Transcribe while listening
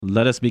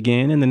Let us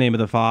begin in the name of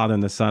the Father,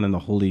 and the Son, and the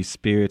Holy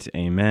Spirit.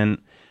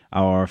 Amen.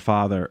 Our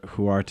Father,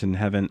 who art in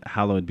heaven,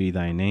 hallowed be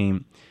thy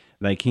name.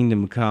 Thy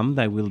kingdom come,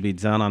 thy will be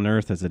done on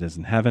earth as it is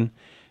in heaven.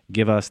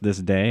 Give us this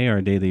day our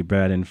daily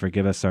bread, and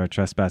forgive us our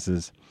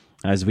trespasses,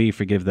 as we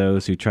forgive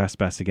those who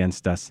trespass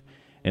against us.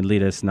 And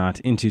lead us not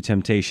into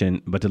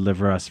temptation, but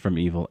deliver us from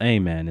evil.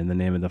 Amen. In the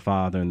name of the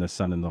Father, and the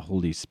Son, and the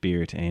Holy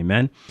Spirit.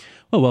 Amen.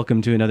 Well,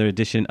 welcome to another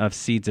edition of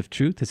Seeds of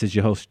Truth. This is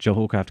your host, Joe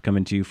Hollcraft,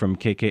 coming to you from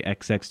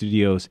KKXX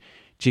Studios,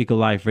 Chico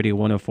Life Radio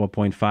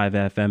 104.5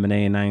 FM and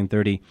AM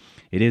 930.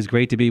 It is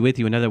great to be with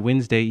you another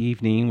Wednesday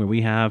evening where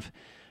we have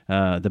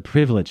the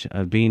privilege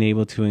of being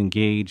able to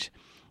engage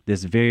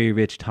this very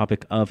rich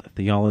topic of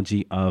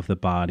theology of the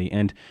body.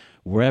 And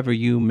wherever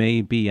you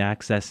may be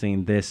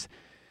accessing this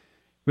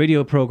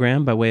radio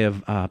program by way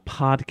of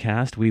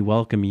podcast, we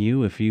welcome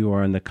you. If you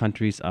are in the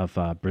countries of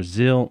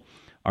Brazil,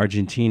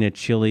 Argentina,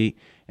 Chile,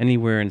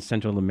 anywhere in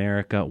Central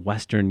America,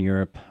 Western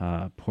Europe,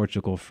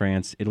 Portugal,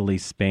 France, Italy,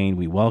 Spain,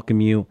 we welcome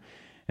you.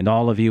 And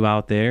all of you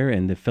out there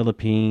in the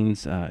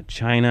Philippines,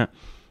 China,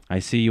 I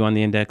see you on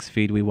the index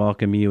feed. We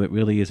welcome you. It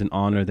really is an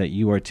honor that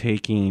you are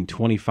taking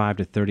 25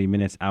 to 30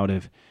 minutes out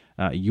of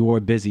your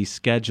busy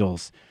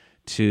schedules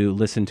to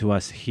listen to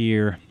us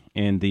here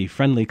in the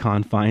friendly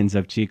confines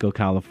of Chico,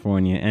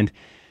 California. And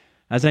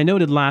as I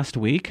noted last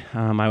week,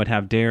 I would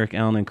have Derek,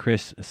 Ellen, and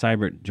Chris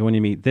Seibert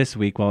joining me this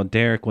week. While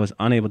Derek was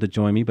unable to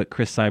join me, but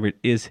Chris Seibert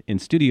is in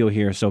studio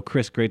here. So,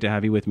 Chris, great to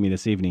have you with me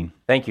this evening.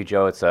 Thank you,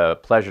 Joe. It's a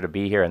pleasure to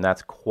be here, and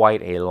that's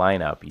quite a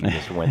lineup you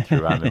just went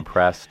through. I'm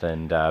impressed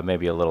and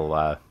maybe a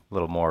little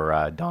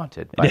more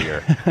daunted by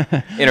your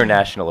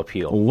international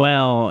appeal.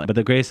 Well, by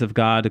the grace of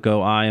God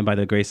go I, and by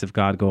the grace of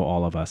God go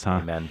all of us,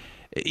 huh? Amen.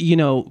 You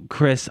know,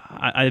 Chris,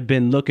 I've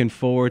been looking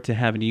forward to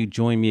having you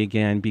join me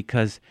again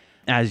because,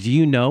 as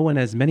you know, and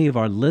as many of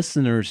our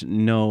listeners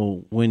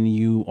know, when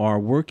you are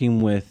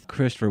working with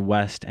Christopher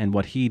West and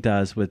what he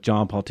does with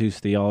John Paul II's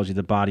Theology of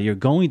the Body, you're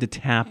going to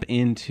tap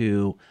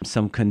into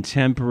some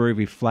contemporary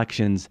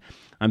reflections.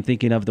 I'm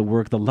thinking of the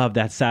work, The Love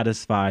That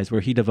Satisfies,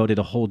 where he devoted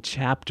a whole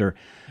chapter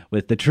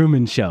with the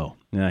Truman Show.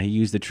 He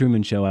used the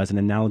Truman Show as an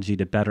analogy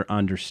to better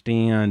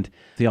understand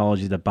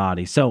theology of the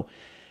body. So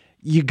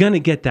you're going to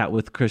get that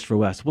with Christopher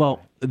West.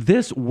 Well,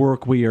 this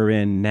work we are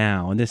in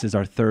now, and this is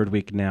our third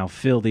week now,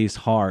 Fill These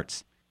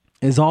Hearts,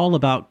 is all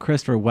about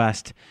Christopher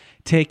West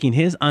taking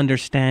his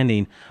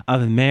understanding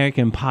of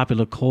American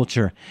popular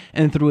culture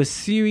and through a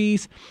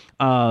series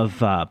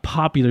of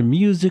popular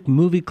music,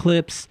 movie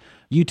clips,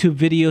 YouTube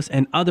videos,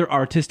 and other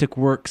artistic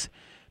works,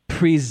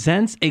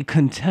 presents a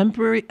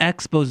contemporary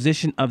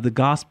exposition of the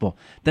gospel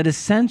that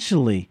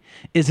essentially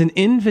is an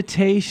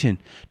invitation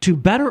to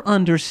better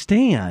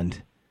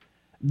understand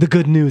the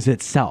good news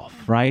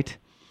itself, right?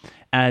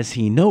 As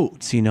he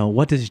notes,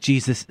 what does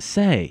Jesus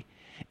say?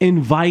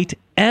 Invite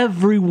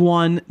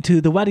everyone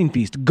to the wedding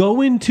feast.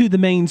 Go into the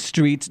main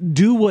streets,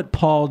 do what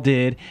Paul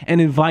did, and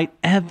invite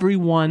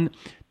everyone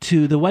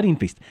to the wedding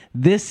feast.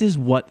 This is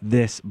what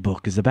this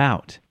book is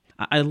about.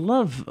 I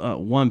love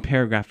one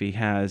paragraph he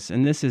has,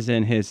 and this is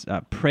in his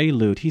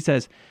prelude. He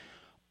says,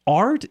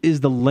 "Art is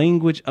the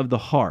language of the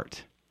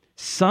heart.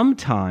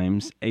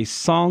 Sometimes a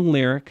song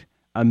lyric,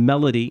 a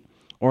melody,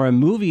 or a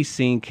movie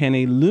scene can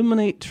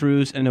illuminate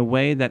truths in a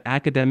way that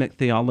academic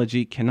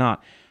theology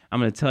cannot." I'm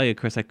going to tell you,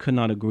 Chris, I could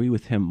not agree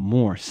with him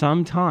more.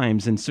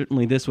 Sometimes, and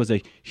certainly this was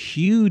a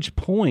huge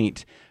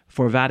point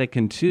for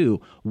Vatican II,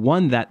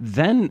 one that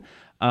then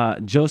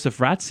Joseph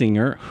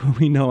Ratzinger, who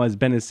we know as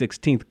Benedict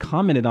XVI,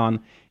 commented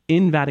on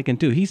in Vatican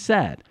II. He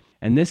said,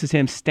 and this is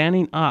him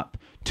standing up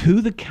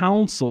to the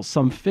council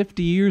some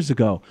 50 years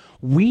ago,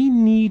 we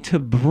need to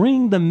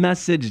bring the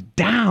message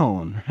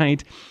down,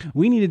 right?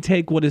 We need to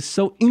take what is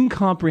so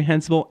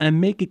incomprehensible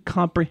and make it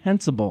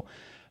comprehensible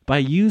by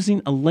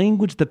using a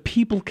language that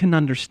people can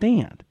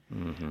understand,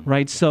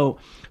 right? So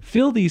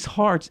Fill These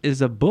Hearts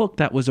is a book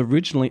that was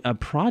originally a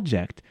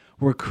project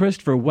where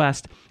Christopher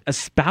West,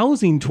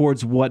 espousing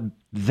towards what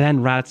then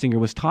Ratzinger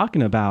was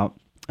talking about,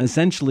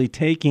 essentially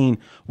taking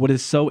what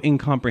is so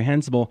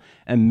incomprehensible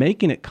and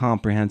making it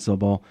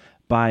comprehensible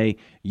by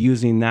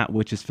using that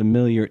which is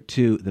familiar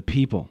to the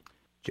people.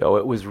 Joe,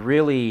 it was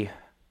really,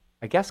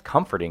 I guess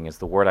comforting is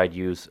the word I'd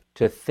use,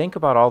 to think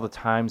about all the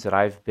times that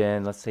I've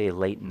been, let's say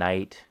late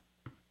night,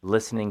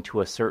 listening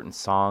to a certain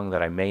song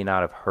that I may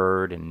not have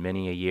heard in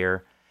many a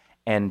year,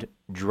 and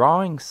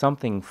drawing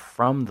something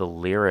from the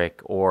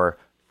lyric or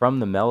from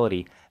the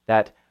melody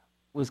that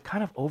was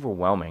kind of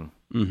overwhelming.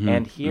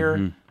 And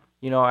here,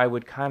 I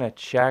would kind of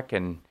check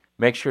and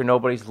make sure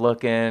nobody's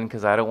looking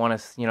because I don't want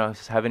to,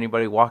 have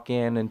anybody walk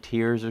in and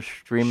tears are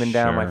streaming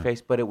down my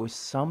face. But it was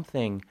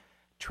something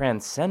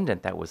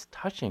transcendent that was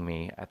touching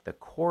me at the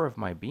core of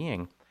my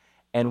being.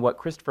 And what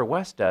Christopher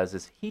West does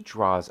is he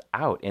draws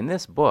out in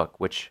this book,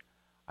 which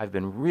I've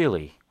been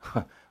really,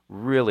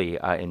 really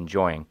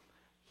enjoying.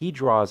 He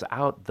draws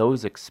out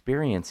those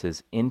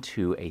experiences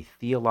into a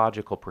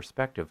theological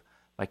perspective.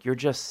 Like you're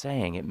just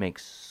saying, it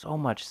makes so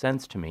much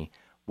sense to me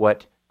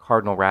what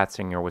Cardinal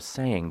Ratzinger was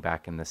saying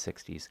back in the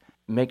 60s.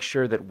 Make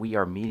sure that we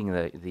are meeting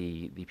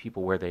the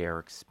people where they are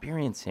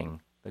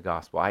experiencing the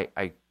gospel.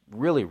 I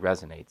really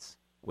resonates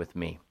with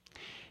me.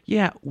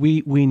 Yeah,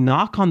 we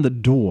knock on the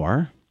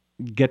door,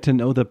 get to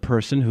know the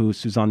person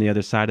who's on the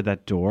other side of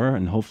that door,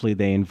 and hopefully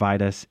they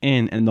invite us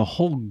in. And the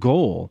whole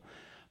goal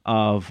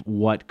of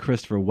what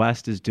Christopher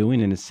West is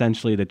doing, and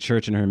essentially the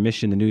church and her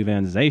mission, the new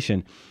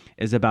evangelization,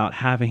 is about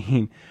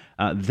having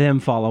them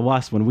follow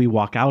us when we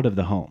walk out of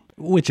the home.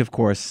 Which, of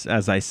course,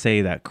 as I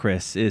say that,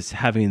 Chris, is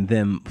having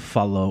them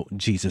follow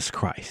Jesus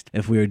Christ.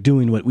 If we are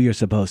doing what we are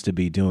supposed to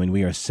be doing,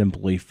 we are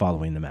simply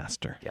following the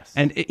Master. Yes.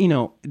 And,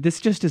 this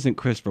just isn't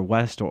Christopher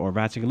West or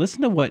Ratzinger.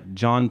 Listen to what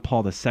John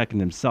Paul II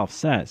himself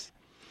says.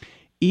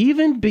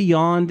 Even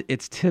beyond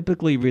its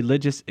typically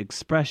religious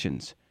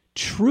expressions,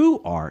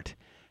 true art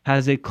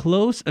has a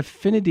close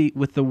affinity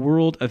with the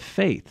world of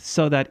faith,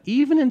 so that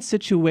even in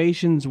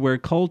situations where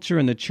culture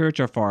and the church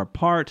are far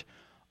apart,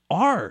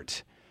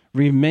 art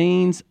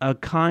remains a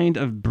kind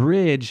of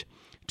bridge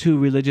to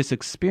religious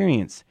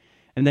experience.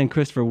 And then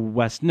Christopher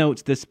West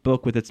notes, this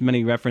book, with its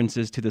many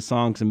references to the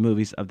songs and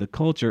movies of the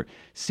culture,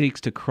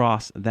 seeks to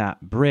cross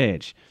that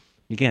bridge.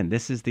 Again,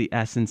 this is the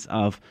essence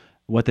of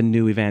what the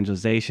new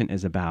evangelization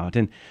is about.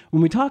 And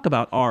when we talk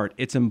about art,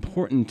 it's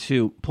important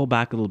to pull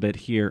back a little bit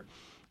here,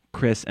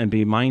 Chris, and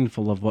be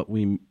mindful of what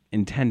we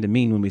intend to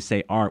mean when we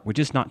say art. We're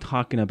just not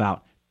talking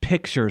about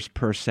pictures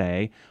per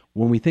se.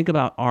 When we think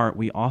about art,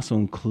 we also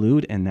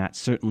include in that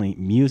certainly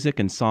music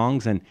and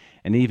songs and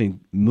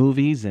even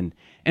movies and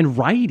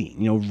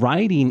writing.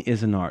 Writing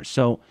is an art.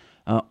 So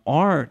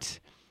art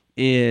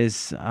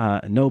is,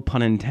 no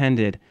pun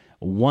intended,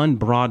 one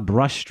broad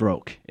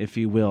brushstroke, if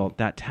you will,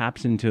 that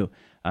taps into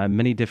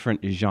many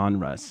different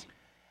genres.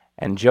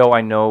 And Joe,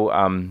 I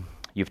know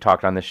you've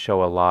talked on this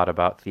show a lot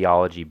about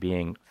theology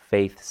being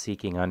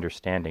faith-seeking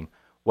understanding.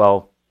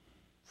 Well,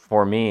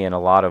 for me, in a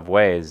lot of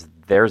ways,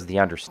 there's the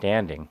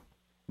understanding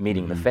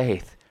meeting the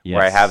faith,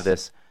 where I have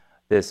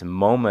this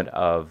moment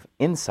of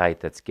insight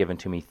that's given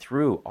to me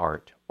through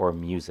art or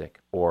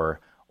music or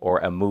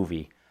a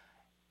movie.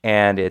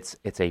 And it's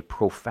a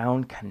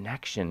profound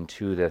connection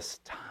to this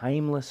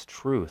timeless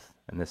truth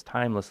and this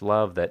timeless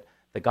love that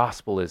the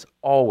gospel is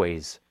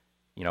always,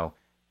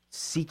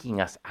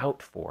 seeking us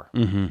out for.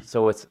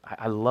 So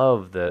I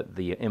love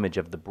the image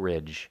of the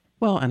bridge.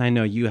 Well, and I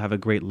know you have a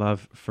great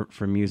love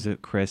for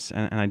music, Chris,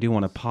 and I do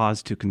want to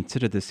pause to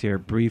consider this here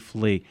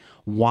briefly.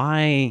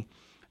 Why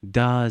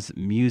does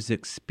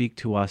music speak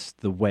to us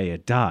the way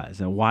it does,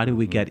 and why do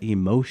we get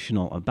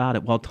emotional about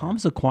it? Well,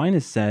 Thomas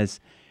Aquinas says,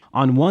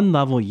 on one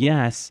level,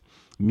 yes,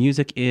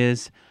 music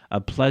is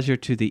a pleasure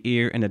to the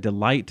ear and a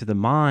delight to the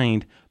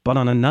mind, but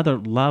on another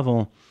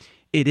level,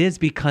 it is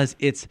because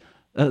it's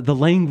the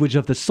language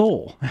of the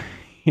soul.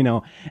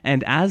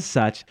 And as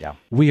such,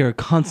 we are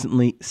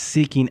constantly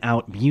seeking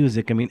out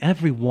music. I mean,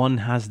 everyone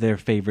has their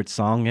favorite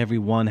song.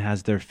 Everyone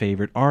has their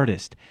favorite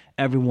artist.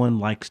 Everyone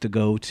likes to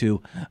go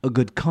to a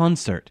good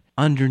concert.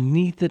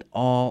 Underneath it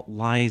all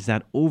lies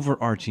that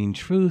overarching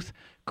truth,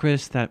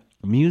 Chris, that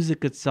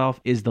music itself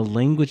is the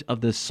language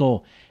of the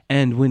soul.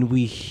 And when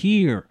we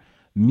hear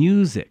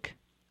music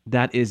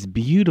that is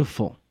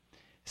beautiful,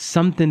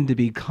 something to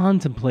be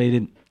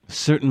contemplated,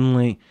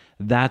 certainly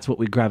that's what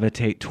we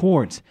gravitate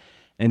towards.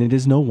 And it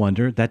is no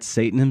wonder that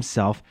Satan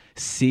himself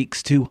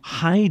seeks to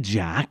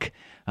hijack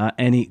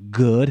any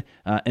good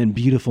and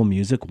beautiful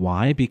music.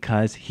 Why?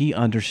 Because he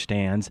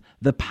understands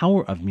the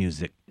power of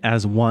music.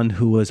 As one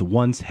who was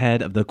once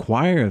head of the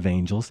choir of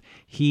angels,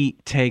 he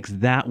takes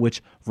that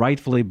which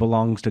rightfully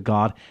belongs to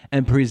God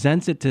and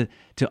presents it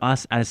to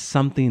us as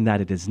something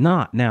that it is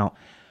not. Now,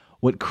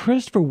 what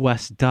Christopher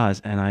West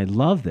does, and I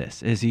love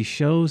this, is he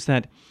shows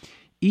that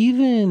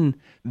even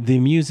the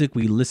music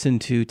we listen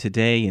to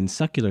today in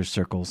secular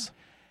circles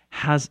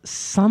has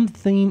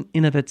something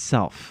in of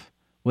itself,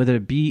 whether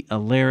it be a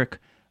lyric,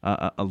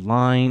 a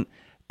line,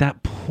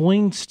 that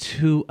points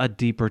to a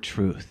deeper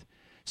truth.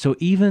 So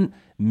even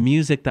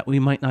music that we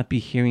might not be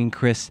hearing,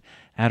 Chris,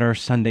 at our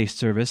Sunday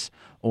service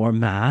or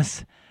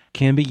Mass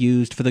can be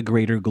used for the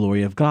greater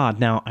glory of God.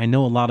 Now, I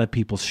know a lot of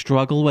people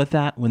struggle with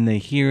that when they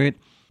hear it,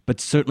 but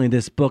certainly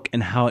this book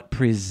and how it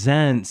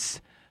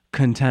presents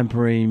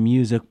contemporary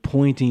music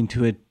pointing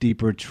to a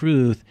deeper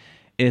truth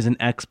is an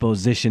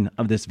exposition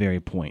of this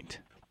very point.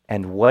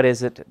 And what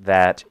is it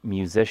that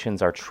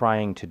musicians are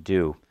trying to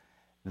do?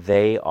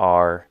 They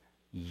are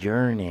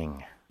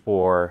yearning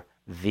for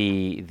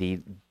the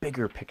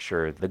bigger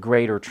picture, the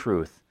greater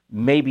truth.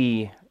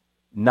 Maybe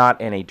not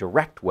in a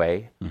direct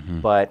way,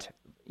 but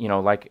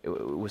like it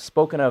was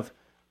spoken of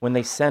when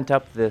they sent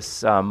up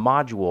this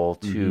module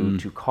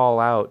to call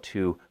out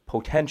to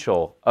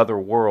potential other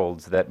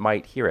worlds that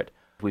might hear it.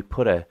 We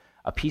put a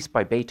piece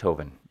by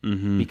Beethoven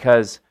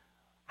because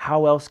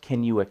how else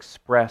can you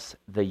express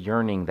the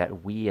yearning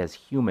that we as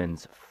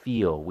humans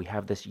feel? We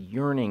have this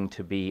yearning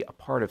to be a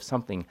part of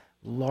something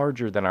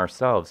larger than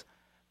ourselves.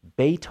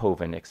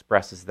 Beethoven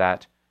expresses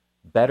that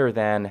better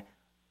than,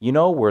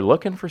 we're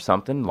looking for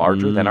something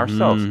larger than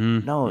ourselves.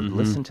 No,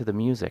 listen to the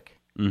music.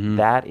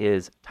 That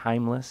is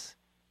timeless.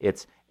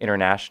 It's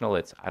international.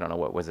 It's, I don't know,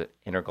 what was it,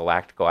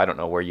 intergalactical? I don't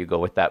know where you go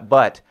with that.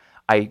 But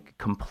I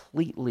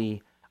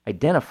completely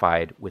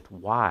identified with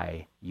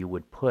why you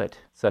would put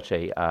such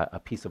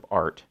a piece of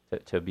art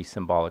to be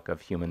symbolic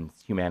of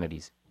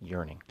humanity's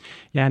yearning.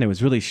 Yeah, and it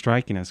was really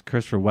striking as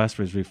Christopher West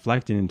was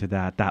reflecting into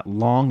that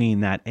longing,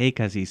 that ache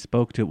as he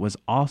spoke to it was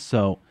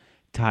also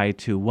tied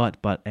to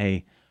what but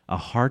a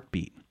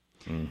heartbeat.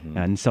 Mm-hmm.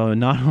 And so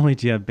not only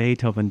do you have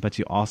Beethoven, but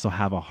you also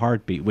have a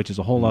heartbeat, which is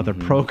a whole other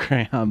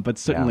program, but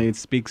certainly it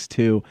speaks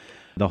to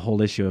the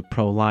whole issue of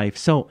pro-life.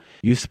 So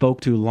you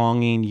spoke to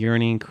longing,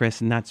 yearning,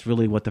 Chris, and that's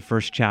really what the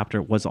first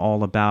chapter was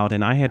all about.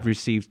 And I had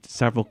received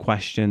several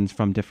questions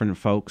from different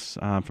folks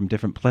from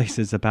different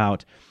places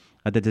about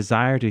the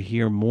desire to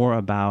hear more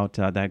about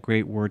that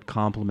great word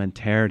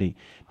complementarity.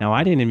 Now,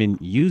 I didn't even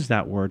use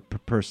that word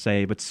per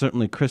se, but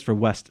certainly Christopher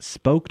West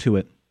spoke to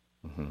it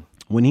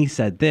when he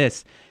said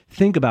this.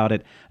 Think about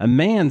it. A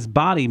man's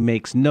body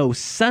makes no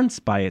sense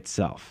by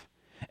itself,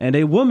 and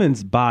a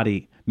woman's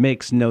body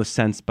makes no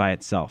sense by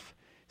itself.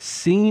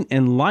 Seen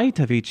in light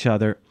of each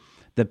other,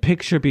 the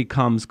picture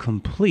becomes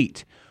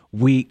complete.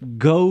 We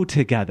go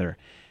together.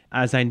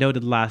 As I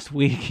noted last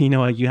week,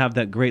 you have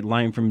that great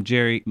line from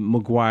Jerry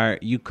Maguire,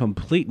 you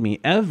complete me.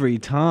 Every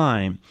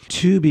time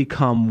two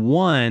become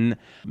one,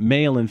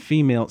 male and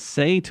female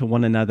say to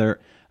one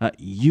another,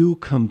 you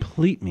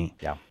complete me.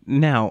 Yeah.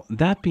 Now,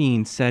 that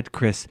being said,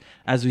 Chris,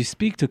 as we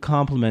speak to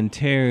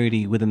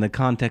complementarity within the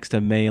context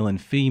of male and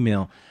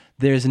female,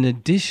 there's an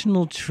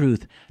additional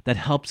truth that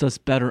helps us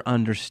better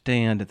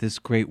understand this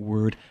great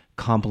word,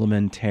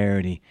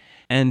 complementarity.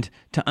 And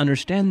to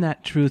understand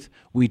that truth,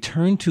 we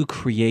turn to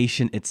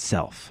creation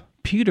itself.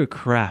 Peter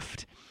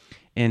Kraft,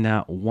 in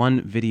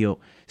one video,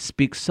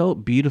 speaks so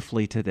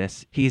beautifully to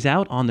this. He's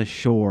out on the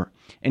shore,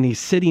 and he's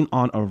sitting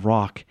on a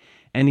rock,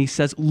 and he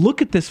says,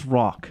 look at this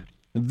rock.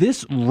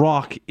 This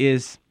rock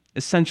is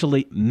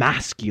essentially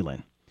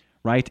masculine,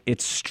 right?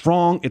 It's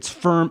strong, it's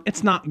firm,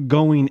 it's not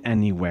going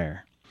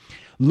anywhere.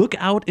 Look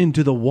out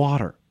into the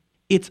water.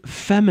 It's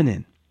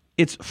feminine.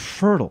 It's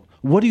fertile.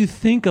 What do you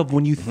think of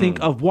when you think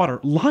of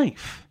water?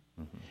 Life.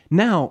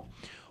 Now,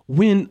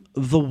 when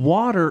the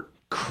water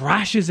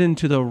crashes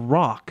into the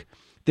rock,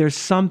 there's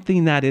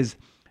something that is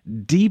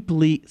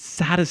deeply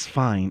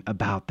satisfying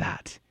about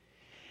that.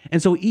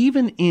 And so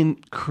even in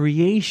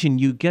creation,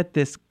 you get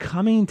this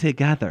coming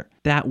together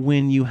that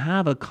when you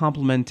have a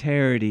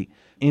complementarity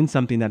in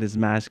something that is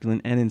masculine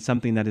and in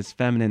something that is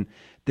feminine,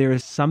 there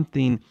is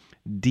something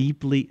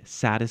deeply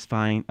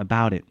satisfying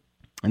about it.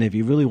 And if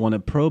you really want to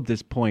probe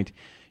this point,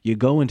 you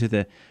go into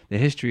the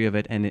history of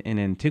it, and in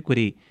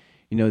antiquity,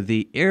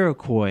 the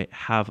Iroquois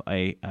have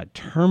a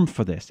term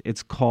for this.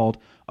 It's called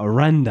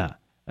arenda.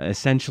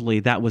 Essentially,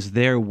 that was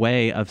their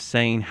way of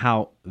saying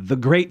how the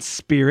Great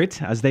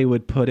Spirit, as they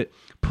would put it,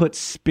 put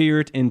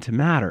spirit into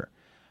matter.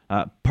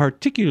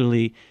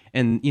 Particularly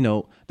in,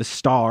 the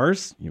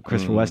stars.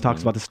 Christopher West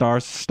talks about the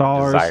stars.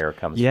 Stars. Desire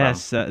comes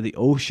from. The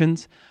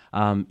oceans.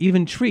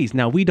 Even trees.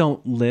 Now, we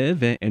don't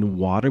live in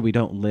water, we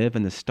don't live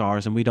in the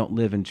stars, and we don't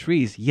live in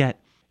trees,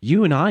 yet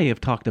you and I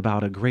have talked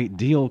about a great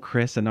deal,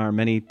 Chris, in our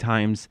many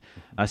times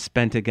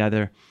spent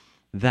together,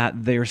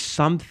 that there's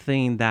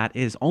something that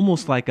is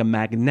almost like a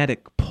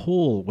magnetic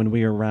pull when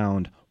we're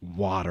around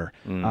water,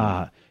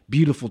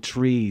 beautiful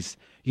trees,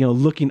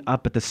 looking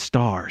up at the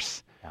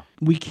stars. Yeah.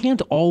 We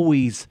can't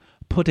always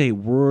put a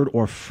word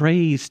or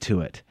phrase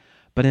to it,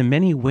 but in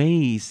many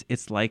ways,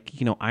 it's like,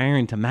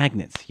 iron to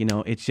magnets.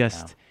 It's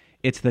just...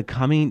 It's the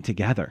coming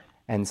together.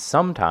 And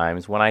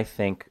sometimes when I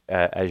think,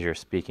 as you're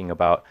speaking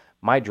about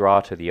my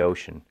draw to the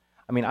ocean,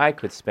 I mean, I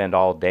could spend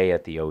all day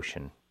at the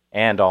ocean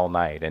and all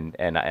night,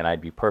 and I'd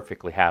be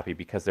perfectly happy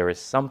because there is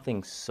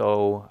something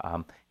so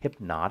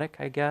hypnotic,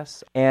 I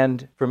guess.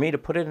 And for me to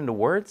put it into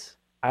words,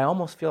 I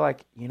almost feel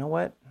like, you know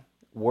what?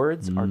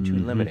 Words are too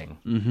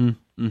limiting.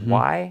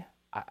 Why?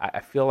 I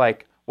feel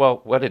like,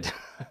 well, what did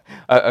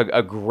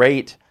a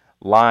great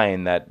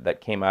line that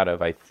came out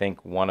of, I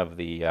think, one of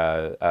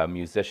the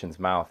musicians'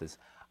 mouth is,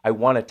 I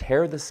want to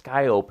tear the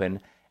sky open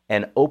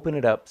and open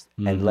it up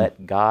and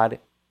let God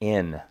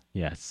in.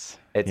 Yes.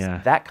 It's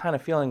that kind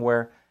of feeling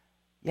where,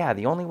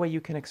 the only way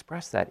you can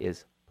express that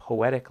is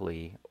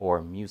poetically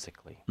or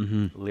musically,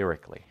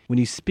 lyrically. When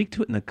you speak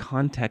to it in the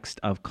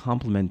context of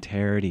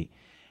complementarity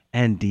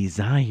and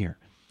desire,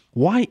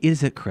 why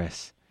is it,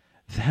 Chris,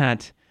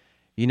 that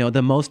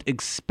the most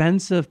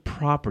expensive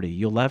property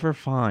you'll ever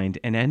find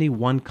in any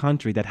one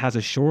country that has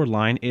a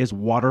shoreline is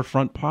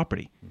waterfront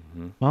property?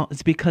 Well,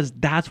 it's because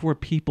that's where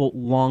people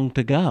long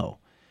to go.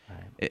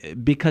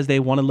 Right. Because they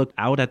want to look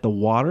out at the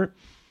water.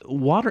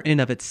 Water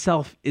in of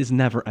itself is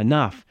never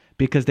enough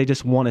because they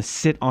just want to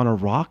sit on a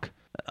rock.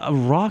 A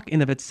rock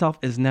in of itself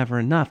is never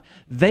enough.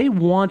 They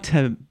want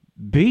to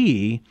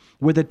be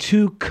where the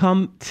two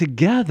come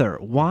together.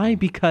 Why?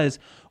 Because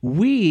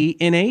we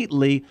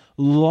innately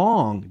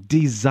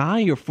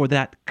desire for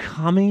that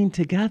coming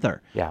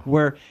together. Yeah.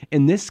 Where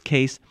in this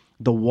case,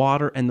 the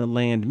water and the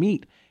land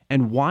meet.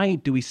 And why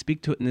do we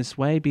speak to it in this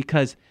way?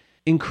 Because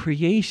in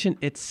creation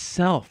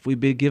itself, we've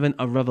been given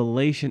a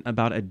revelation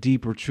about a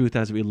deeper truth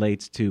as it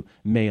relates to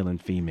male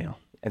and female.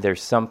 And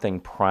there's something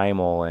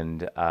primal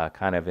and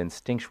kind of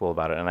instinctual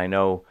about it. And I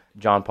know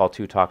John Paul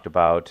II talked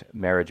about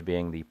marriage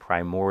being the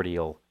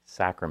primordial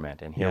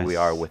sacrament. And here we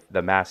are with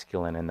the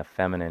masculine and the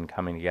feminine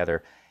coming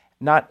together.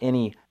 Not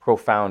any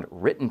profound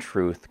written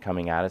truth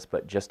coming at us,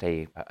 but just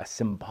a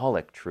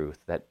symbolic truth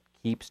that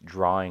keeps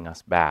drawing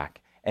us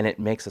back. And it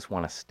makes us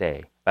want to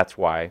stay. That's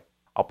why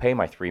I'll pay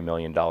my $3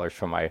 million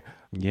for my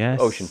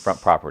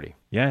oceanfront property.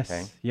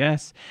 Yes,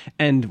 yes.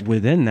 And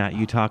within that,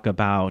 you talk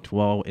about,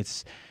 well,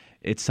 it's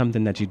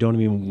something that you don't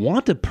even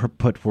want to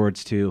put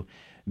words to,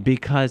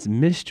 because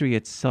mystery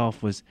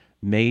itself was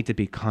made to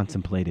be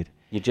contemplated.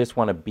 You just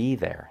want to be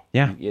there.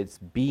 Yeah. It's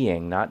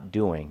being, not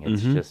doing.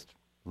 It's just,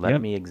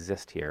 let me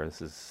exist here.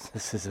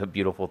 This is a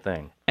beautiful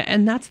thing.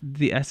 And that's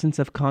the essence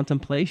of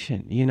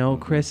contemplation. You know,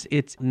 Chris,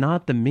 it's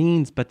not the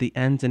means, but the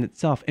ends in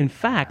itself. In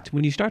fact,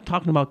 when you start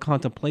talking about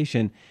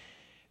contemplation,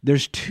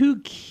 there's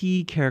two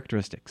key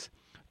characteristics.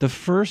 The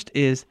first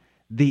is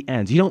the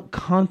ends. You don't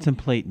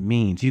contemplate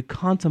means, you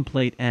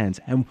contemplate ends.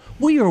 And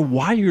we are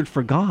wired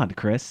for God,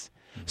 Chris.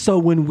 So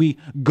when we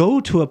go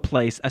to a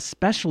place,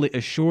 especially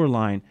a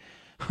shoreline,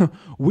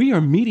 we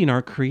are meeting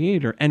our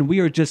Creator, and we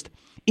are just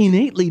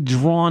innately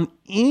drawn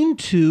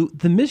into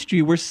the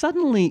mystery, where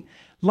suddenly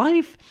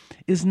life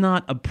is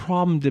not a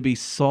problem to be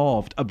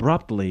solved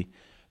abruptly,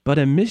 but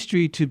a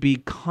mystery to be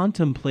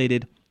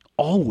contemplated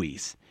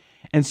always.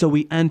 And so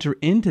we enter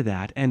into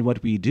that, and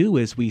what we do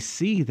is we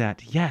see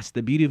that, yes,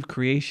 the beauty of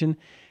creation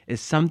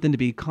is something to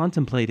be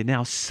contemplated.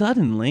 Now,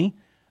 suddenly,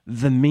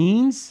 the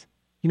means,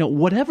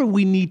 whatever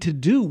we need to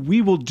do,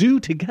 we will do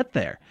to get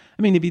there.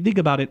 I mean, if you think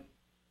about it,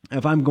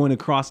 if I'm going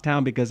across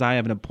town because I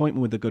have an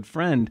appointment with a good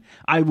friend,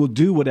 I will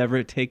do whatever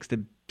it takes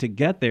to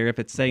get there. If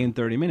it's, say, in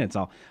 30 minutes,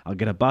 I'll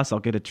get a bus, I'll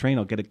get a train,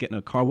 I'll get in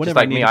a car, whatever.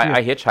 Just like me,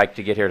 I hitchhiked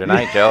to get here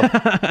tonight, Joe.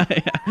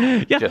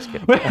 Yeah. Just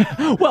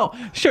kidding. Well,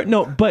 sure,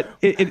 no, but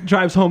it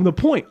drives home the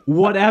point.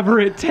 Whatever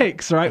it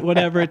takes, right?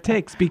 Whatever it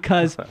takes,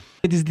 because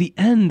it is the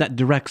end that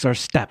directs our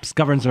steps,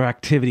 governs our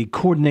activity,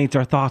 coordinates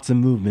our thoughts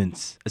and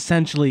movements.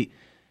 Essentially,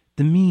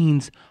 the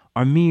means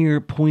are mere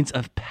points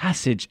of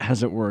passage,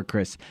 as it were,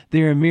 Chris.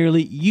 They are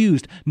merely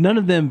used. None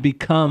of them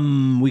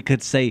become, we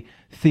could say,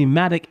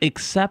 thematic,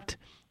 except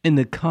in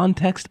the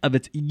context of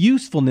its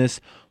usefulness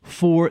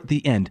for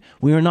the end.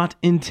 We are not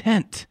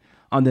intent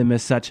on them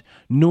as such,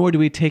 nor do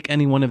we take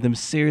any one of them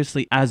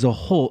seriously as a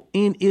whole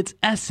in its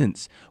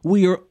essence.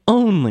 We are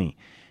only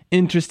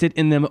interested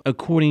in them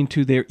according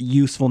to their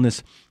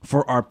usefulness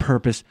for our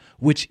purpose,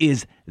 which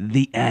is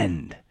the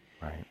end.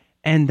 Right.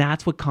 And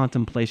that's what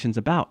contemplation's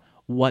about.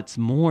 What's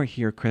more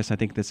here, Chris, I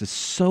think this is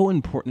so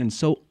important and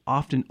so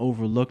often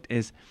overlooked,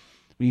 is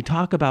when you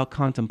talk about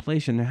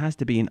contemplation, there has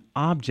to be an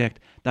object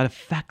that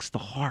affects the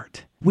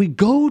heart. We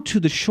go to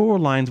the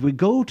shorelines, we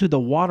go to the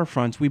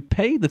waterfronts, we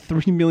pay the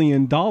 $3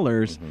 million.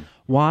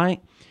 Why?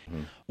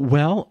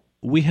 Well,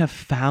 we have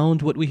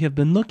found what we have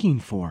been looking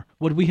for,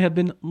 what we have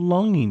been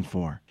longing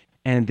for.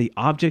 And the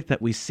object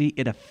that we see,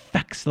 it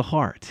affects the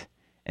heart.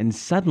 And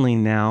suddenly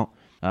now,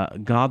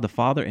 God the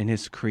Father in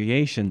His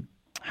creation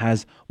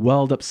has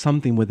welled up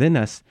something within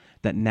us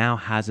that now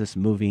has us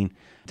moving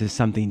to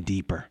something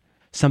deeper,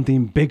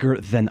 something bigger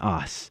than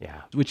us,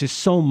 which is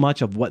so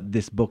much of what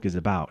this book is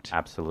about.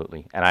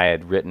 Absolutely. And I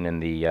had written in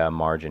the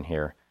margin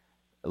here,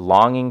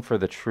 longing for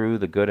the true,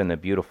 the good, and the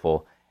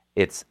beautiful.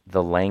 It's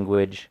the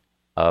language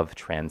of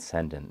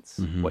transcendence,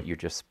 what you're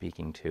just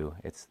speaking to.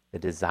 It's the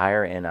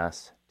desire in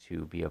us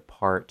to be a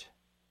part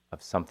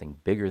of something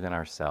bigger than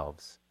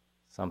ourselves,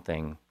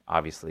 something,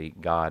 obviously,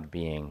 God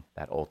being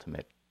that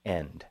ultimate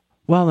end.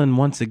 Well, and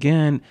once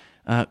again,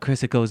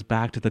 Chris, it goes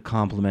back to the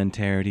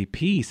complementarity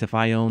piece. If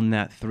I own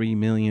that $3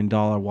 million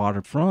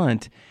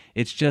waterfront,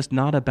 it's just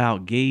not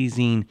about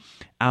gazing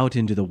out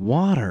into the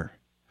water,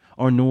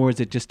 or nor is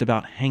it just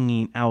about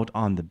hanging out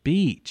on the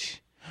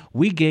beach.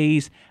 We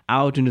gaze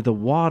out into the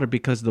water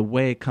because of the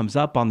way it comes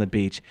up on the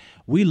beach.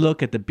 We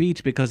look at the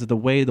beach because of the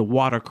way the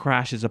water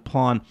crashes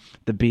upon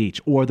the beach,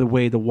 or the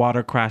way the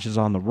water crashes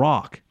on the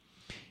rock.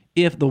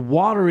 If the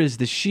water is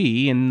the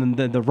she and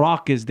the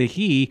rock is the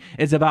he,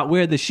 it's about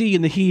where the she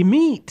and the he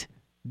meet.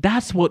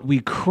 That's what we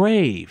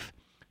crave,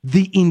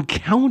 the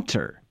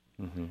encounter,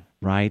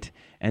 right?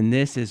 And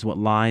this is what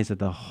lies at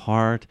the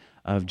heart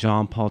of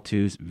John Paul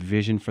II's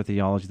vision for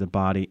theology of the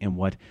body, and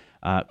what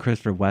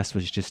Christopher West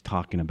was just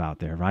talking about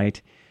there,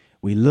 right?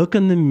 We look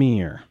in the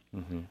mirror,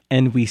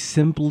 and we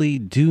simply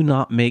do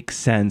not make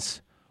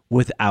sense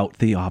without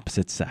the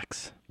opposite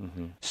sex.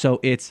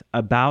 So it's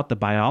about the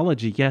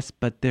biology, yes,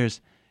 but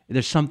there's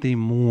something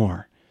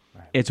more.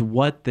 Right. It's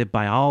what the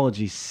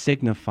biology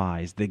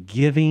signifies, the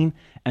giving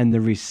and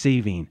the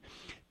receiving,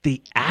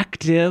 the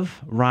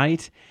active,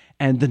 right,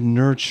 and the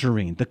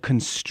nurturing, the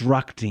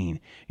constructing.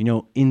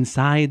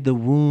 Inside the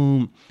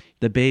womb,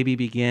 the baby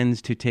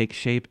begins to take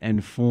shape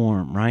and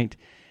form, right?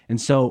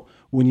 And so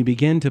when you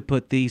begin to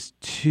put these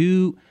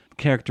two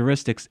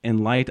characteristics in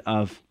light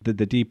of the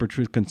deeper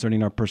truth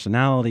concerning our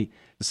personality,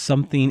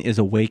 something is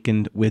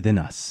awakened within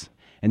us.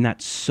 And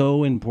that's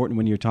so important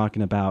when you're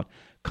talking about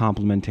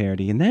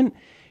complementarity. And then,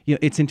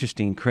 it's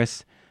interesting,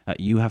 Chris,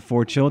 you have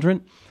 4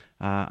 children.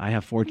 I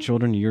have 4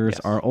 children. Yours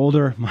Yes. are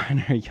older.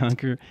 Mine are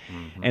younger.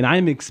 And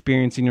I'm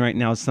experiencing right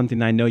now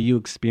something I know you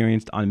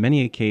experienced on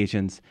many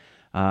occasions.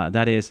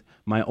 That is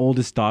my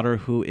oldest daughter,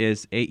 who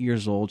is 8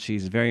 years old.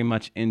 She's very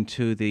much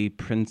into the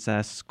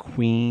princess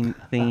queen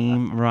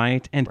theme,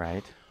 right? And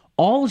Right.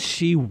 all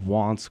she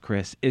wants,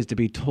 Chris, is to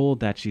be told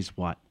that she's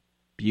what?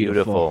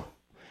 Beautiful.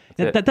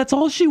 That's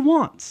all she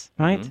wants,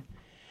 right?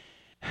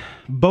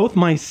 Both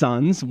my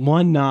sons,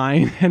 one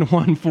 9 and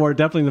one 4,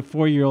 definitely the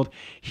 4-year-old,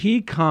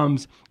 he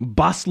comes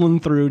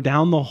bustling through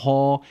down the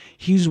hall.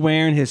 He's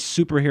wearing his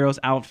superhero's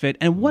outfit.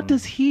 And what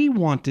does he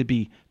want to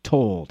be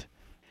told?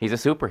 He's a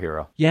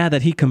superhero. Yeah,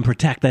 that he can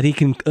protect, that he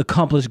can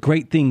accomplish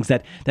great things,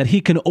 that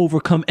he can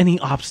overcome any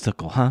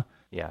obstacle, huh?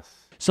 Yes.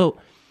 So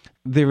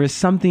there is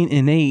something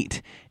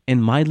innate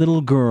in my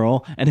little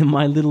girl and in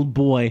my little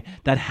boy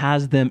that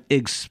has them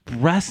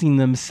expressing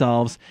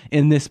themselves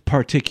in this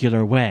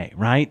particular way,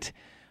 right?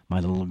 My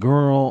little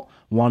girl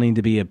wanting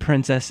to be a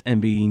princess and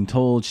being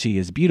told she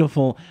is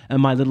beautiful, and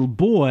my little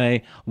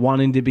boy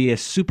wanting to be a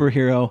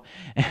superhero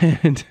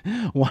and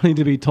wanting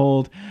to be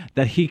told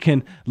that he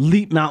can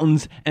leap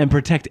mountains and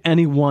protect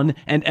anyone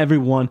and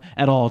everyone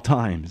at all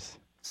times.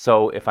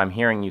 So if I'm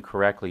hearing you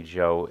correctly,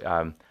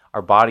 Joe,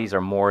 our bodies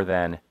are more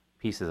than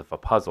pieces of a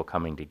puzzle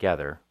coming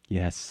together.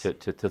 Yes.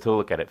 To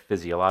look at it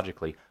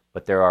physiologically,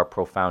 but there are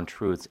profound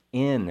truths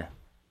in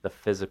the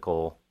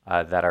physical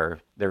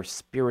they're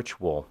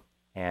spiritual,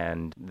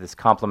 and this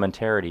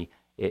complementarity,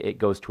 it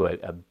goes to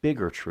a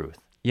bigger truth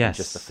than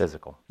just the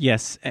physical.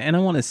 Yes, and I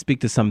want to speak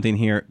to something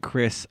here,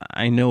 Chris.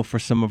 I know for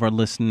some of our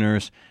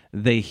listeners,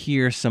 they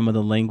hear some of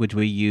the language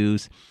we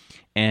use,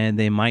 and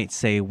they might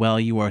say, well,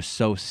 you are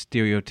so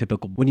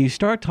stereotypical. When you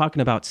start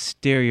talking about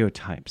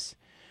stereotypes,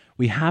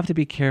 we have to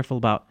be careful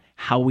about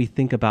how we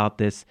think about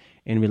this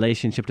in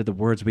relationship to the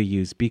words we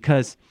use,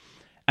 because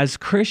as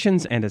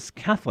Christians and as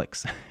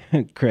Catholics,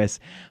 Chris,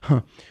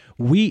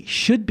 we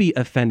should be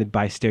offended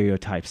by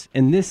stereotypes.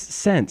 In this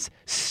sense,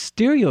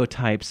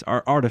 stereotypes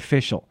are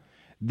artificial.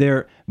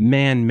 They're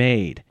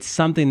man-made,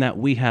 something that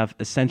we have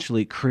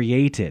essentially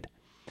created.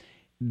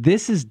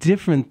 This is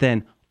different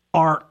than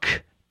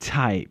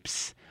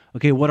archetypes.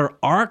 Okay, what are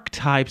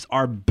archetypes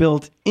are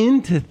built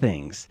into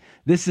things.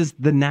 This is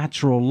the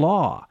natural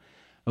law.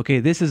 Okay,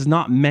 this is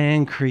not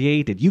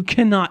man-created. You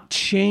cannot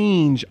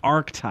change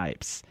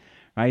archetypes,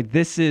 right?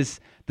 This is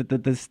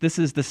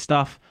the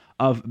stuff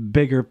of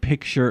bigger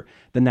picture,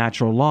 the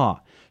natural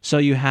law. So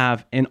you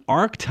have an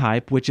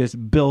archetype, which is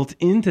built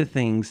into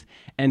things,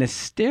 and a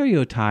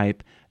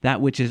stereotype, that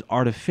which is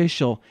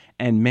artificial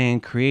and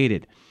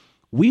man-created.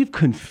 We've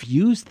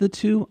confused the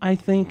two, I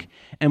think,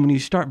 and when you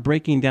start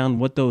breaking down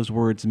what those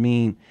words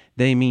mean,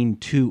 they mean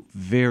two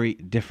very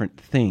different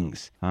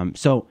things.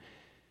 So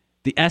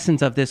the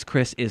essence of this,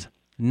 Chris, is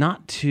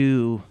not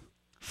to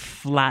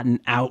flatten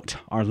out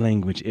our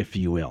language, if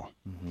you will.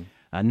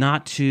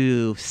 Not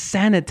to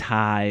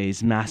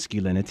sanitize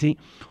masculinity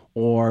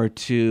or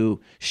to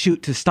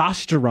shoot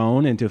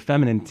testosterone into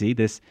femininity.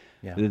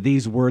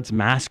 These words,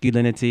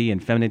 masculinity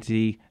and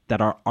femininity, that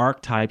are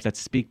archetypes that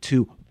speak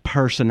to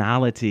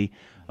personality,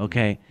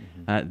 okay?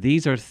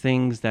 These are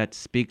things that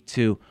speak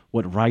to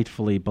what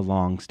rightfully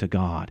belongs to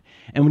God.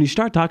 And when you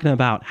start talking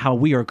about how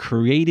we are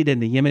created in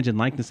the image and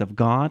likeness of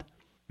God,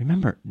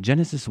 remember,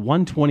 Genesis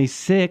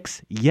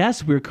 1:26,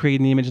 yes, we're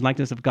created in the image and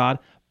likeness of God,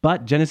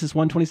 but Genesis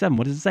 1:27,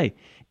 what does it say?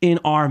 In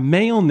our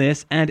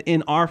maleness and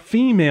in our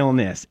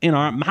femaleness, in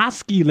our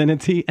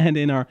masculinity and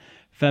in our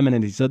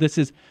femininity. So this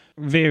is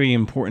very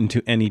important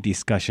to any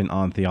discussion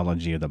on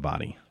theology of the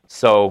body.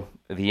 So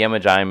the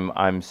image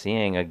I'm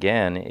seeing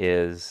again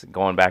is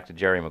going back to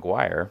Jerry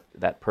Maguire,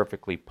 that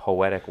perfectly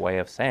poetic way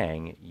of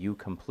saying, "You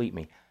complete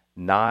me,"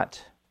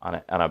 not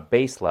on a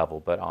base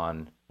level, but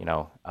on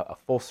a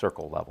full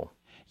circle level.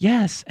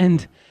 Yes,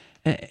 and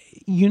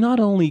you not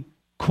only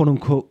quote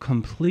unquote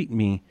complete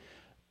me,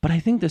 but I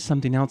think there's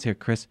something else here,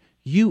 Chris.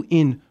 You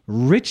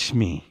enrich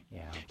me.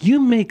 Yeah. You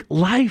make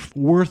life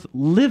worth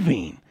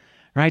living.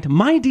 Right?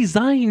 My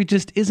desire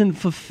just isn't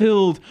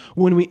fulfilled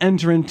when we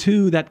enter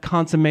into that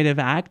consummative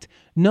act.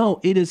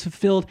 No, it is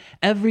fulfilled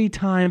every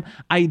time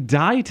I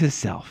die to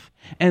self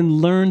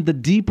and learn the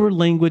deeper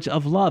language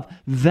of love.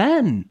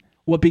 Then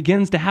what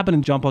begins to happen,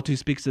 and John Paul II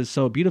speaks this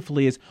so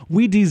beautifully, is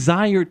we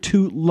desire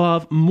to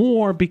love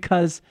more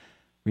because,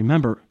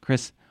 remember,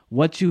 Chris,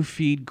 what you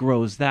feed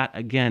grows. That,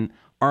 again,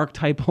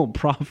 archetypal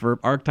proverb,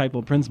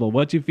 archetypal principle.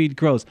 What you feed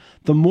grows.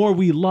 The more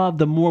we love,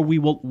 the more we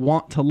will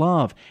want to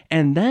love.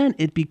 And then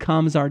it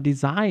becomes our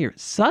desire.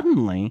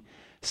 Suddenly,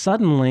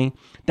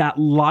 that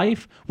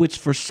life, which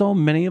for so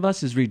many of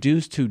us is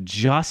reduced to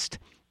just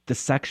the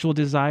sexual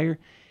desire,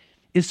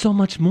 is so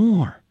much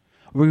more.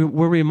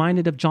 We're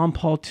reminded of John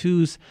Paul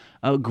II's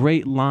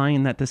great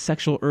line that the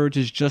sexual urge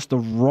is just the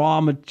raw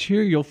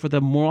material for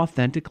the more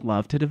authentic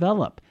love to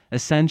develop.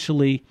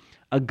 Essentially,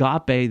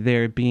 agape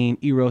there being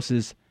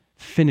Eros's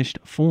finished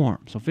form.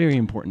 So very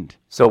important.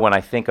 So when I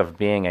think of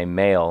being a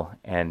male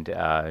and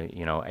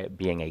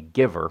being a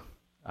giver,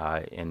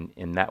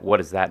 in that, what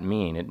does that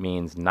mean? It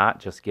means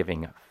not just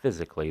giving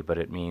physically, but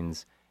it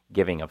means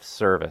giving of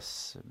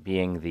service,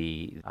 being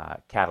the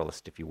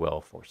catalyst, if you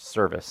will, for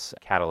service,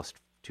 catalyst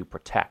to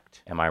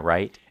protect. Am I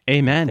right?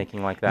 Amen.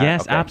 Thinking like that?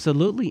 Yes, Okay.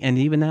 absolutely. And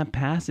even that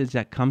passage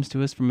that comes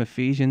to us from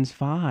Ephesians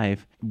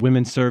 5,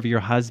 women serve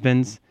your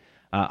husbands.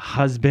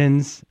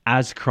 Husbands,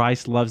 as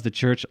Christ loves the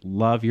church,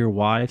 love your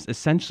wives.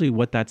 Essentially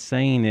what that's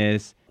saying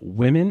is,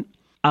 women,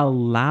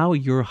 allow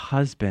your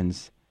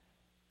husbands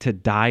to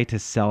die to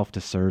self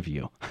to serve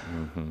you.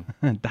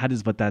 Mm-hmm. That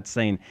is what that's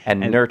saying.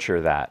 And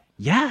nurture that.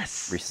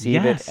 Yes.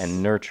 Receive it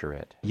and nurture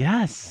it.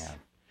 Yes.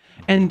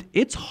 Yeah. And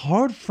it's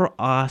hard for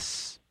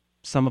us,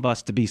 some of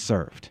us, to be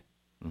served.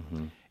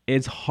 Mm-hmm.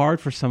 It's hard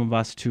for some of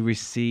us to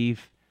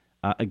receive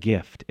a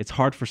gift. It's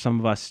hard for some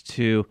of us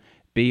to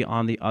be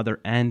on the other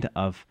end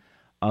of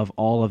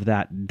all of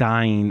that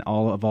dying,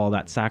 all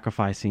that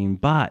sacrificing.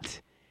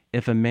 But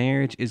if a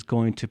marriage is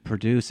going to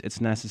produce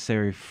its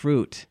necessary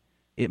fruit,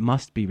 it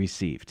must be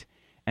received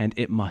and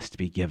it must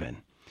be given.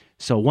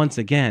 So once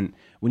again,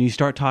 when you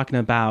start talking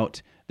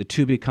about the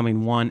two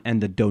becoming one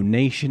and the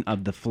donation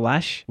of the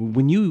flesh,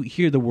 when you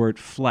hear the word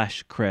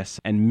flesh, Chris,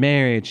 and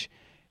marriage,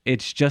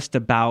 it's just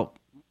about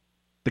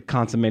the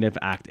consummative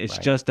act. It's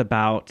Right. just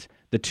about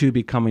the two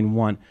becoming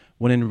one,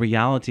 when in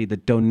reality, the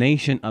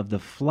donation of the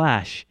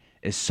flesh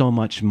is so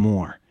much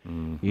more.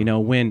 Mm-hmm. You know,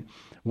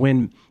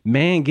 when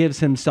man gives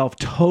himself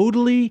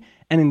totally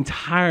and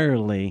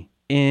entirely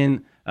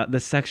in the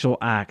sexual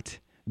act,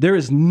 there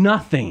is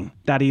nothing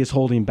that he is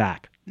holding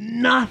back.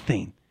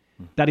 Nothing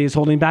that he is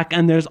holding back.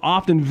 And there's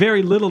often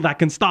very little that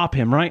can stop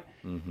him, right?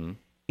 Mm-hmm.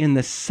 In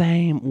the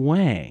same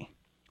way,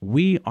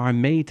 we are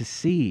made to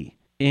see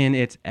in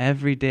its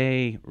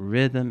everyday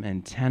rhythm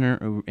and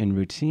tenor and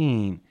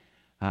routine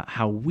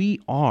how we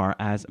are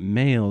as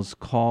males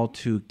called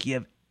to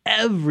give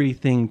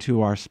everything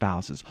to our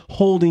spouses,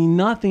 holding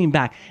nothing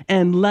back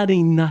and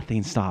letting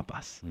nothing stop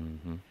us.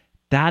 Mm-hmm.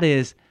 That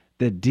is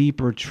the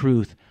deeper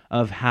truth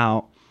of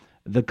how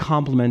the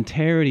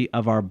complementarity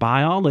of our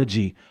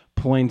biology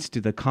points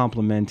to the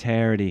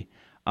complementarity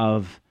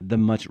of the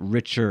much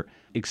richer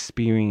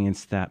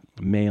experience that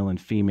male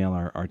and female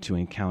are to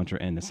encounter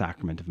in the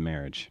sacrament of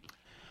marriage.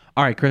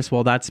 All right, Chris,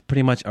 well, that's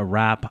pretty much a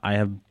wrap. I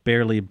have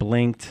barely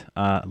blinked,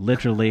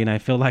 literally, and I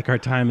feel like our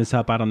time is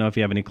up. I don't know if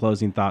you have any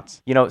closing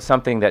thoughts. You know,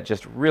 something that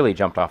just really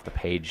jumped off the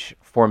page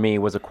for me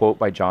was a quote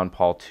by John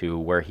Paul II,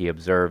 where he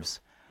observes,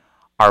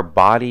 "Our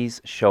bodies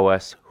show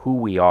us who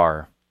we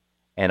are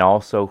and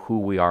also who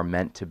we are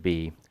meant to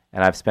be."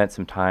 And I've spent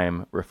some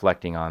time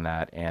reflecting on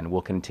that and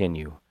will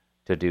continue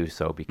to do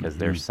so because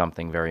there's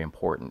something very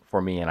important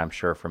for me and I'm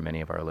sure for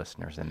many of our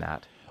listeners in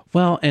that.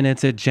 Well, and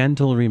it's a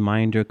gentle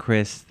reminder,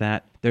 Chris,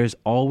 that there's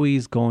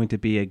always going to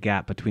be a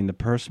gap between the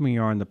person we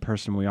are and the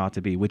person we ought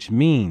to be, which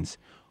means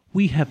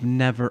we have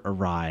never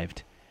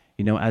arrived.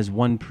 You know, as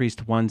one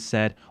priest once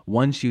said,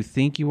 once you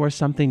think you are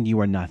something, you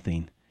are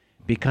nothing,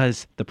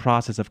 because the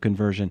process of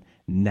conversion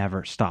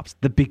never stops.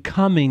 The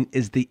becoming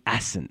is the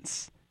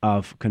essence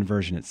of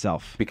conversion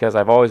itself. Because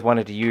I've always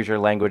wanted to use your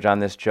language on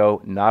this,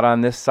 Joe, not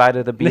on this side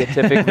of the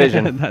beatific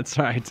vision. That's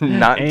right.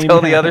 Not Amen.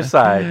 until the other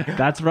side.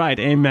 That's right.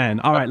 Amen.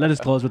 All right, let us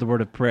close with a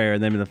word of prayer.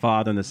 In the name of the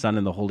Father, and the Son,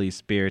 and the Holy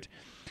Spirit.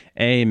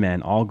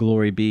 Amen. All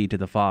glory be to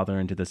the Father,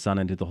 and to the Son,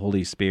 and to the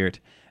Holy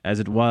Spirit, as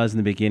it was in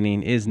the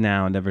beginning, is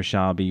now, and ever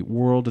shall be,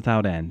 world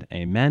without end.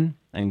 Amen.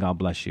 And God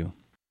bless you.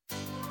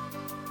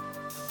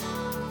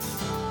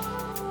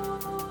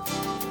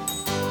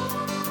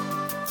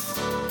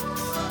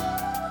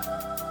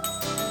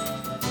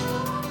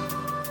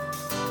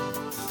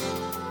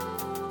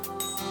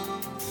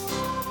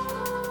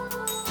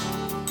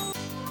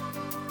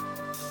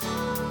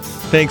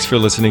 Thanks for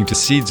listening to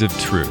Seeds of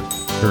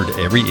Truth, heard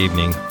every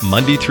evening,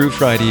 Monday through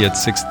Friday at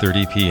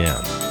 6:30 p.m.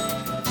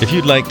 If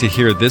you'd like to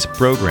hear this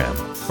program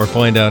or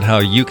find out how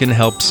you can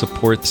help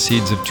support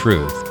Seeds of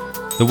Truth,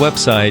 the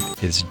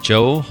website is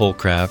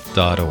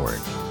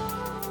joehollcraft.org.